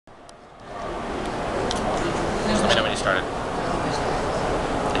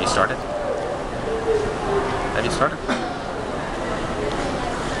started? Have you started?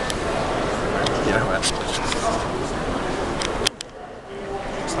 You know what?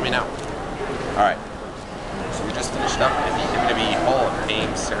 Just let me know. Alright. So we just finished up at the WWE Hall of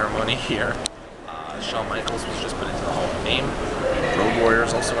Fame ceremony here. Shawn Michaels was just put into the Hall of Fame. Road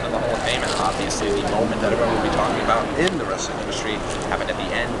Warriors also went in the Hall of Fame, and obviously the moment that everyone will be talking about in the wrestling industry happened at the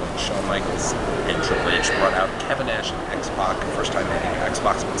end when Shawn Michaels and Triple H brought out Kevin Nash and X-Pac. First time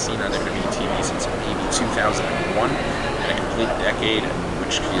X-Pac's been seen on WWE TV since maybe 2001, in a complete decade in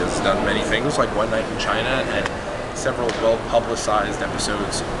which he has done many things like One Night in China and several well-publicized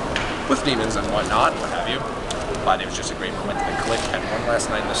episodes with demons and whatnot, what have you. But it was just a great moment to click. Had one last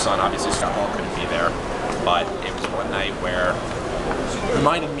night in the sun. Obviously Scott Hall couldn't be there, but it was one night where it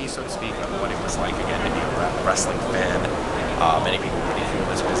reminded me, so to speak, of what it was like again to be a wrestling fan. Many people really feel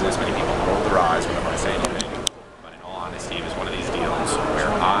this business. Many people roll their eyes whenever I say anything. But in all honesty, it was one of these deals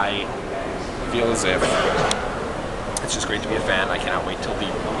where I feel as if it's just great to be a fan. I cannot wait till the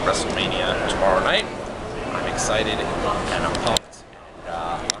WrestleMania tomorrow night. I'm excited and I'm pumped.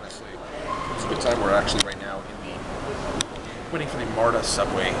 And honestly, it's a good time. We're actually right now waiting for the MARTA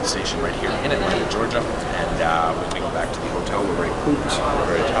subway station right here in Atlanta, Georgia, and when we go back to the hotel, we're very pooped,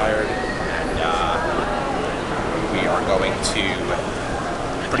 we're very tired, and we are going to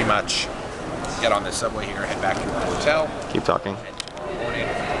pretty much get on the subway here, head back to the hotel. Keep talking. And tomorrow morning,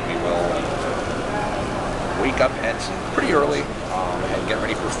 we will wake up at pretty early and get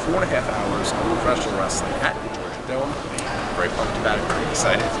ready for 4.5 hours of professional wrestling at the Georgia Dome. Very pumped about it, very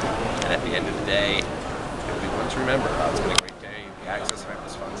excited, and at the end of the day, it'll be one to remember. It's been a great Access event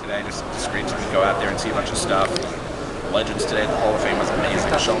was fun today. Just great to go out there and see a bunch of stuff. Legends today at the Hall of Fame was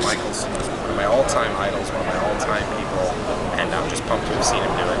amazing. Shawn Michaels was one of my all-time idols, one of my all-time people, and I'm just pumped to have seen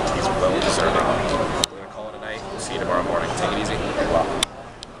him do it. He's well deserving. We're gonna call it a night. We'll see you tomorrow morning. Take it easy.